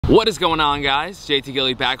What is going on, guys?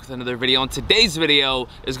 JTGily back with another video, and today's video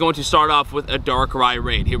is going to start off with a Darkrai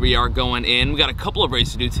raid. Here we are going in. We got a couple of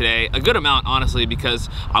raids to do today, a good amount honestly, because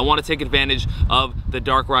I want to take advantage of the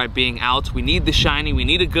Darkrai being out. We need the shiny, we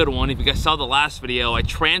need a good one. If you guys saw the last video, I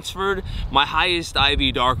transferred my highest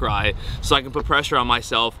IV Darkrai so I can put pressure on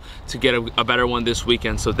myself to get a better one this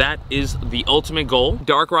weekend. So that is the ultimate goal.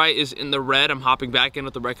 Darkrai is in the red. I'm hopping back in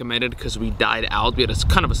with the recommended because we died out. We had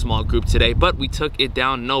kind of a small group today, but we took it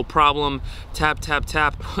down no problem. Tap, tap,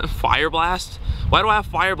 tap. Fire Blast? Why do I have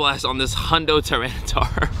Fire Blast on this Hundo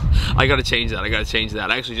Tyranitar? I gotta change that.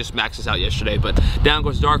 I actually just maxed this out yesterday, but down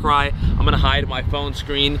goes Darkrai. I'm gonna hide my phone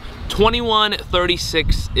screen.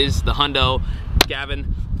 2136 is the Hundo.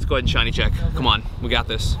 Gavin, let's go ahead and shiny check. Come on, we got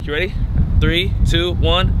this. You ready? 3, 2,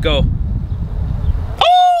 1, go.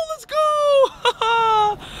 Oh, let's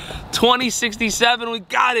go! 2067, we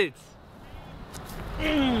got it!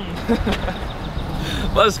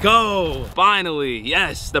 Let's go! Finally,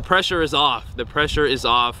 yes, the pressure is off. The pressure is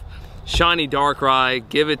off. Shiny Darkrai,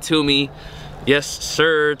 give it to me. Yes,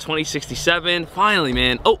 sir, 2067. Finally,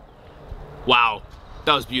 man. Oh, wow.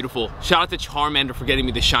 That was beautiful. Shout out to Charmander for getting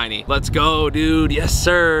me the shiny. Let's go, dude. Yes,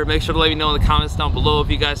 sir. Make sure to let me know in the comments down below if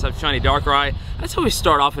you guys have shiny Darkrai. That's how we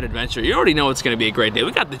start off an adventure. You already know it's going to be a great day.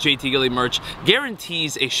 We got the JTGily merch.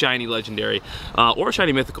 Guarantees a shiny legendary or a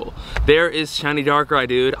shiny mythical. There is shiny Darkrai,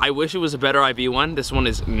 dude. I wish it was a better IV one. This one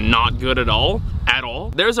is not good at all.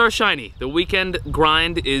 There's our shiny. The weekend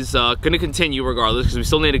grind is going to continue regardless because we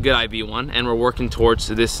still need a good IV one, and we're working towards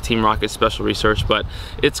this Team Rocket special research, but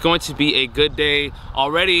it's going to be a good day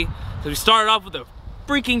already because we started off with a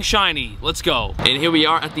freaking shiny. Let's go. And here we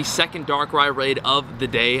are at the second Darkrai raid of the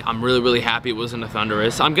day. I'm really happy it wasn't a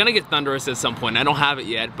Thundurus. I'm gonna get Thundurus at some point. I don't have it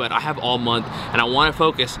yet, but I have all month and I want to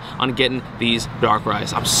focus on getting these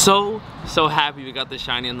Darkrai's. I'm so happy we got the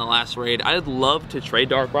shiny in the last raid. I'd love to trade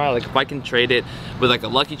Darkrai. Like if I can trade it with like a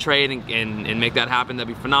lucky trade and make that happen,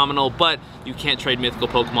 that'd be phenomenal, but you can't trade mythical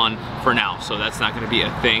Pokemon for now, so that's not gonna be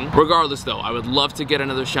a thing. Regardless though, I would love to get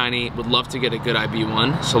another shiny, would love to get a good IV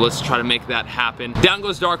one, so let's try to make that happen. Down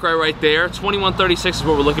goes Darkrai right there. 2136 is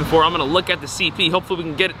what we're looking for. I'm gonna look at the CP. Hopefully we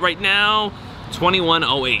can get it right now.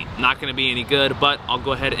 2108. Not gonna be any good, but I'll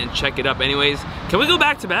go ahead and check it up anyways. Can we go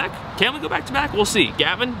back to back? Can we go back to back? We'll see.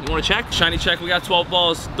 Gavin, you wanna check? Shiny check, we got 12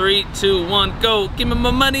 balls. 3, 2, 1, go. Give me my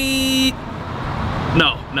money.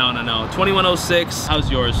 No. 2106. How's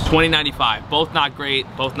yours? 2095. Both not great,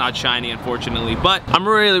 both not shiny, unfortunately. But I'm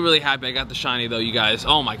really happy I got the shiny though, you guys.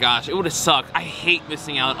 Oh my gosh, it would have sucked. I hate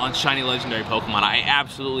missing out on shiny legendary Pokemon. I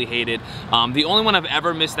absolutely hate it. The only one I've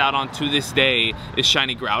ever missed out on to this day is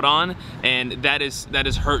shiny Groudon, and that is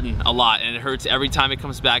hurting a lot, and it hurts every time it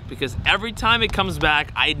comes back because every time it comes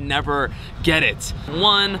back, I never get it.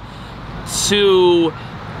 1, 2,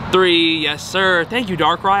 3, yes sir. Thank you,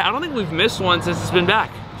 Darkrai. I don't think we've missed one since it's been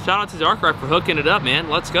back. Shout out to Darkrai for hooking it up, man.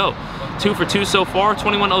 Let's go. 2 for 2 so far.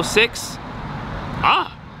 2106.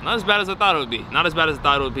 Not as bad as I thought it would be. Not as bad as I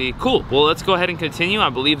thought it would be. Cool. Well, let's go ahead and continue. I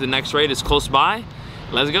believe the next raid is close by.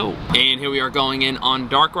 Let's go. And here we are going in on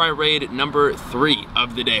Darkrai raid number 3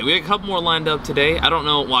 of the day. We got a couple more lined up today. I don't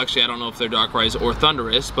know, well actually I don't know if they're Darkrai's or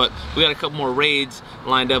Thundurus, but we got a couple more raids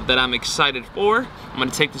lined up that I'm excited for. I'm gonna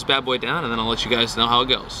take this bad boy down and then I'll let you guys know how it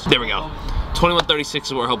goes. There we go. 2136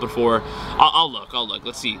 is what we're hoping for. I'll look.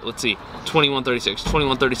 Let's see. 2136,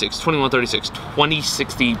 2136, 2136,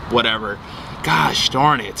 2060, whatever. Gosh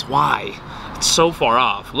darn it, why? So far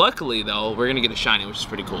off. Luckily though, we're gonna get a shiny, which is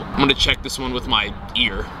pretty cool. I'm gonna check this one with my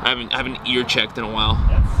ear. I haven't ear checked in a while.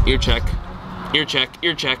 Ear check. No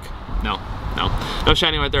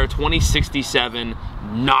shiny right there. 2067,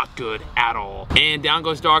 not good at all. And down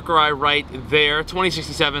goes Darkrai right there.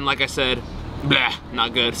 2067, like I said, blah,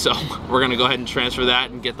 not good. So we're gonna go ahead and transfer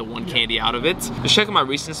that and get the 1 candy out of it. Just checking my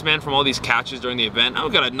recents, man, from all these catches during the event.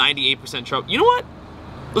 I've got a 98% trouble. You know what?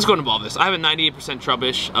 Let's go and evolve this. I have a 98%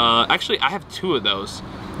 Trubbish. Actually, I have 2 of those.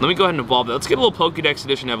 Let me go ahead and evolve that. Let's get a little Pokédex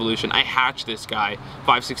Edition evolution. I hatched this guy.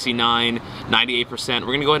 569, 98%.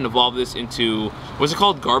 We're gonna go ahead and evolve this into, what's it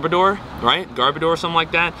called? Garbodor, right? Garbodor or something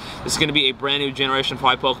like that. This is gonna be a brand new Generation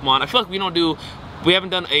 5 Pokemon. I feel like we haven't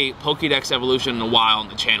done a Pokédex evolution in a while on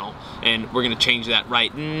the channel, and we're gonna change that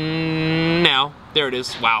right now. There it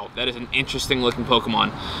is. Wow, that is an interesting looking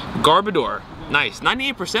Pokemon. Garbodor. Nice.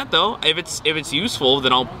 98% though. If it's useful,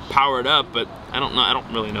 then I'll power it up, but I don't know. I don't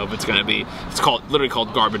really know if it's gonna be. It's literally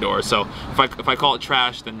called Garbodor. So if I call it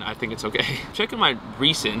trash, then I think it's okay. Checking my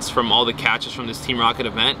recents from all the catches from this Team Rocket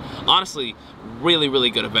event. Honestly, really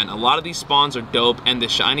good event. A lot of these spawns are dope, and the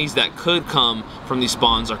shinies that could come from these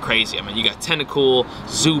spawns are crazy. I mean, you got Tentacool,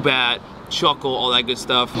 Zubat, Chuckle, all that good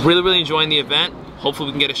stuff. Really enjoying the event. hopefully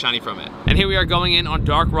we can get a shiny from it. And here we are going in on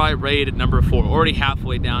Darkrai raid number 4. Already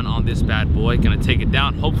halfway down on this bad boy. Gonna take it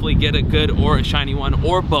down, hopefully get a good or a shiny one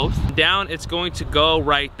or both. Down, it's going to go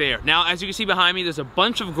right there. Now, as you can see behind me, there's a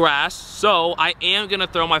bunch of grass, so I am gonna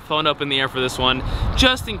throw my phone up in the air for this one,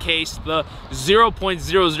 just in case. The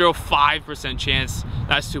 0.005% chance,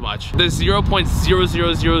 that's too much. The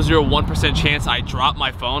 0.00001% chance I drop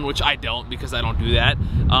my phone, which I don't because I don't do that,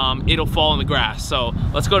 it'll fall in the grass. So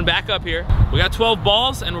let's go and back up here. We got 12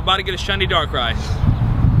 balls and we're about to get a shiny Darkrai.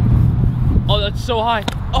 Oh, that's so high.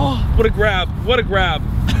 Oh, what a grab, what a grab.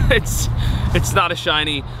 It's not a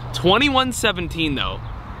shiny. 2117 though,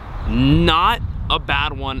 not a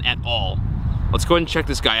bad one at all. Let's go ahead and check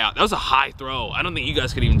this guy out. That was a high throw. I don't think you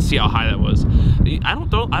guys could even see how high that was. I don't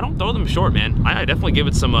throw them short, man. I definitely give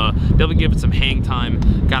it some hang time.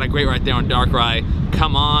 Got a great right there on Darkrai.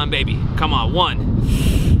 Come on, baby. Come on.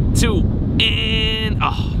 1, 2, and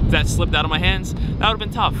oh, that slipped out of my hands. That would have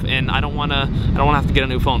been tough, and I don't wanna have to get a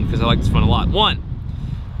new phone because I like this phone a lot. 1,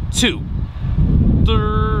 2,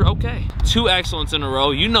 3. Okay, 2 excellents in a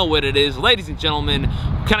row. You know what it is, ladies and gentlemen.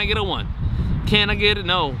 Can I get a 1? Can I get it?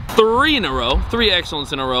 No. 3 in a row. 3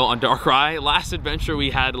 excellents in a row on Darkrai. Last adventure we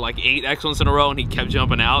had like 8 excellents in a row and he kept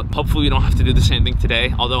jumping out. Hopefully we don't have to do the same thing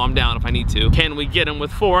today, although I'm down if I need to. Can we get him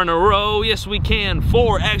with 4 in a row? Yes we can.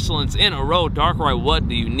 4 excellents in a row. Darkrai, what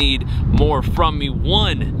do you need more from me?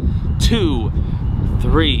 1, 2,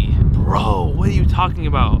 3. Bro, what are you talking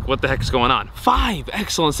about? What the heck is going on? 5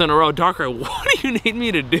 excellents in a row. Darkrai, what do you need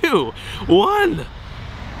me to do? 1,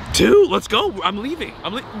 2, let's go. I'm leaving.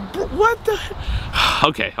 What the?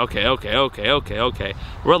 Okay.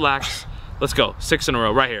 Relax. Let's go. 6 in a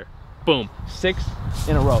row right here. Boom. 6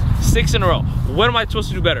 in a row. 6 in a row. What am I supposed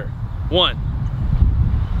to do better? 1,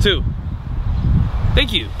 2.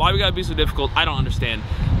 Thank you. Why we gotta be so difficult? I don't understand.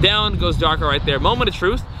 Down goes Darkrai right there. Moment of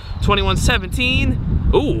truth.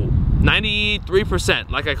 2117. Ooh. 93%,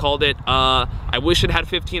 like I called it. I wish it had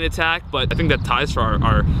 15 attack, but I think that ties for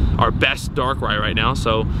our best Darkrai right now.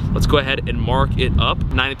 So let's go ahead and mark it up.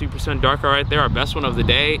 93% Darkrai right there, our best one of the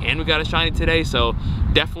day, and we got a shiny today. So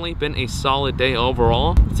definitely been a solid day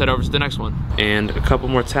overall. Let's head over to the next one. And a couple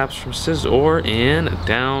more taps from Scizor, and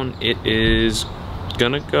down it is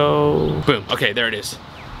gonna go. Boom. Okay, there it is.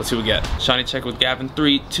 Let's see what we get. Shiny check with Gavin.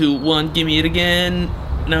 3, 2, 1. Give me it again.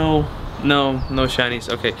 No shinies.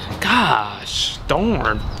 Okay, gosh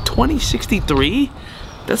darn. 2063,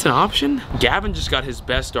 that's an option. Gavin just got his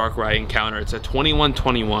best Darkrai encounter. It's a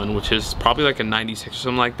 2121, which is probably like a 96 or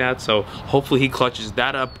something like that, so hopefully he clutches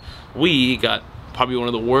that up. We got probably one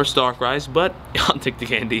of the worst Darkrai's, but I'll take the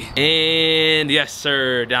candy. And yes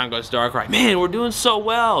sir, down goes Darkrai. Man, we're doing so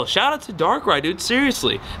well. Shout out to Darkrai, dude.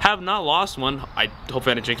 Seriously, have not lost one. I hope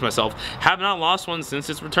I didn't jinx myself. Have not lost one since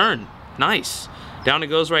its return. Nice. Down it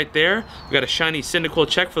goes right there. We got a shiny Cyndaquil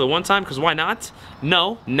check for the one time, because why not?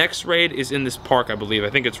 No. Next raid is in this park, I believe.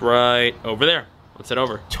 I think it's right over there. Let's head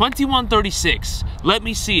over. 2136. Let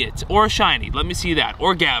me see it. Or a shiny. Let me see that.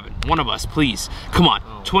 Or Gavin. One of us, please. Come on.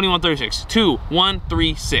 2136.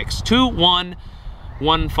 2136.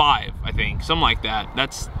 2115, I think. Something like that.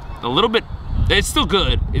 That's a little bit... It's still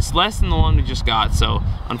good. It's less than the one we just got, so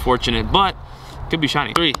unfortunate. But could be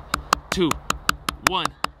shiny. 3, 2, 1.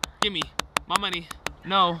 Give me my money.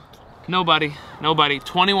 No, nobody.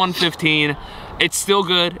 2115. It's still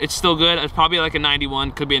good. It's probably like a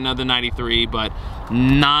 91. Could be another 93, but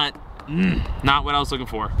not what I was looking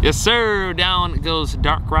for. Yes sir, down goes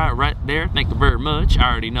Darkrai right there. Thank you very much.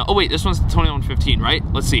 I already know. Oh wait, this one's 2115, right?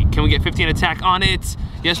 Let's see. Can we get 15 attack on it?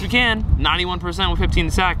 Yes we can. 91% with 15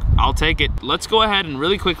 attack. I'll take it. Let's go ahead and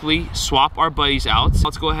really quickly swap our buddies out.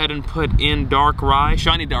 Let's go ahead and put in Darkrai,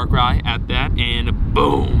 shiny Darkrai at that, and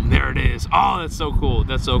boom, there it is. Oh, that's so cool.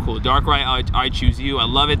 That's so cool. Darkrai, I choose you. I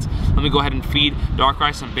love it. Let me go ahead and feed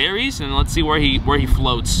Darkrai some berries, and let's see where he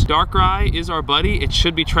floats. Darkrai is our buddy. It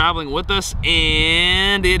should be traveling with us,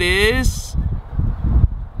 and it is.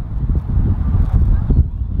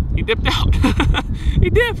 He dipped out. He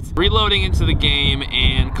dipped. Reloading into the game,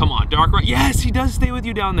 and come on, Darkrai. Yes, he does stay with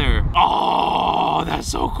you down there. Oh, that's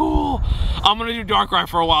so cool. I'm gonna do Darkrai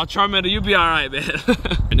for a while. Charmander, you be all right, man.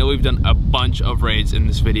 I know we've done a bunch of raids in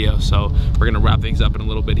this video, so we're gonna wrap things up in a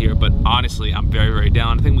little bit here, but honestly, I'm very, very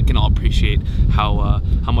down. I think we can all appreciate how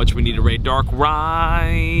much we need to raid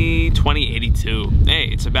Darkrai. 2082. Hey,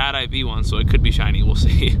 it's a bad IV one, so it could be shiny. We'll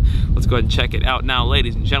see. Let's go ahead and check it out now,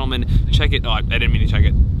 ladies and gentlemen. Check it. Oh, I didn't mean to check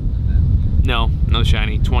it. No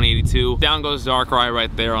shiny. 2082. Down goes Darkrai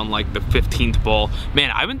right there on like the 15th ball.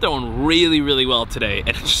 Man, I've been throwing really well today, and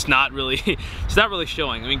it's just not really, it's not really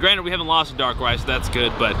showing. I mean, granted, we haven't lost a Darkrai, so that's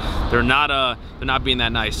good, but they're not being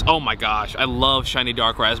that nice. Oh my gosh, I love Shiny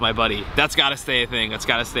Darkrai as my buddy. That's gotta stay a thing. That's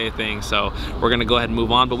gotta stay a thing. So we're gonna go ahead and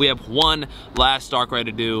move on, but we have one last Darkrai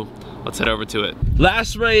to do. Let's head over to it.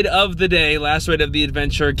 Last raid of the day, last raid of the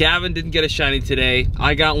adventure. Gavin didn't get a shiny today.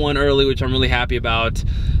 I got one early, which I'm really happy about.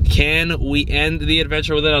 Can we end the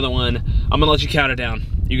adventure with another one? I'm gonna let you count it down.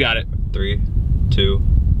 You got it. 3, 2,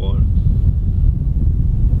 1.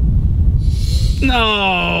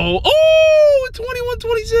 No! Oh,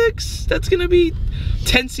 2126. That's gonna be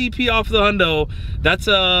 10 CP off the hundo. That's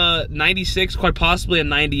a 96, quite possibly a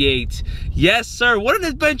 98. Yes, sir. What an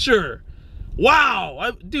adventure!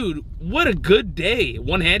 Wow, dude, what a good day.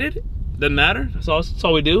 One-handed? Doesn't matter. That's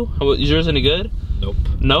all we do. Is yours any good? Nope.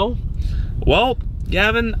 No? Well,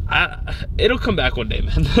 Gavin, it'll come back one day,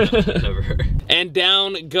 man. Never. And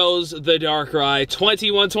down goes the Darkrai.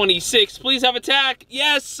 2126. Please have attack.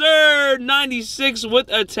 Yes, sir. 96 with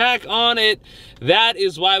attack on it. That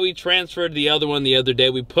is why we transferred the other one the other day.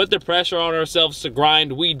 We put the pressure on ourselves to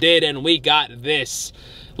grind. We did, and we got this.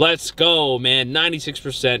 Let's go, man.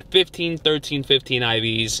 96%, 15, 13, 15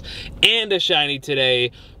 IVs, and a shiny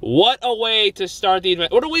today. What a way to start the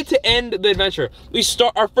adventure. What a way to end the adventure. We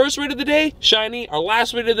start our first raid of the day, shiny. Our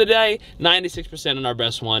last raid of the day, 96% on our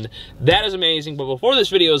best one. That is amazing. But before this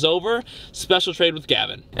video is over, special trade with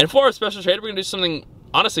Gavin. And for our special trade, we're going to do something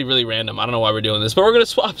honestly really random. I don't know why we're doing this, but we're gonna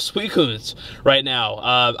swap Suicunes right now.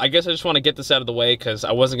 I guess I just want to get this out of the way because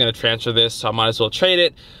I wasn't gonna transfer this, so I might as well trade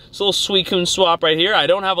it. It's a little Suicune swap right here. I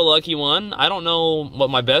don't have a lucky one. I don't know what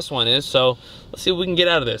my best one is, so let's see what we can get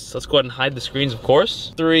out of this. Let's go ahead and hide the screens, of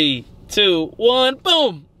course. 3, 2, 1,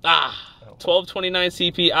 boom! 1229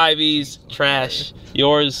 CP IVs, trash.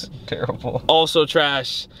 Yours? Terrible. Also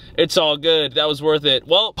trash. It's all good. That was worth it.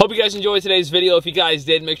 Well, hope you guys enjoyed today's video. If you guys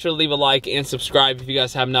did, make sure to leave a like and subscribe if you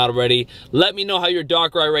guys have not already. Let me know how your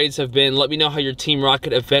Darkrai raids have been. Let me know how your Team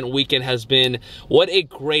Rocket event weekend has been. What a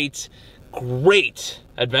great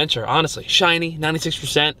adventure, honestly. Shiny,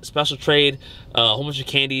 96%, special trade, a whole bunch of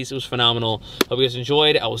candies. It was phenomenal. Hope you guys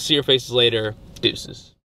enjoyed. I will see your faces later. Deuces.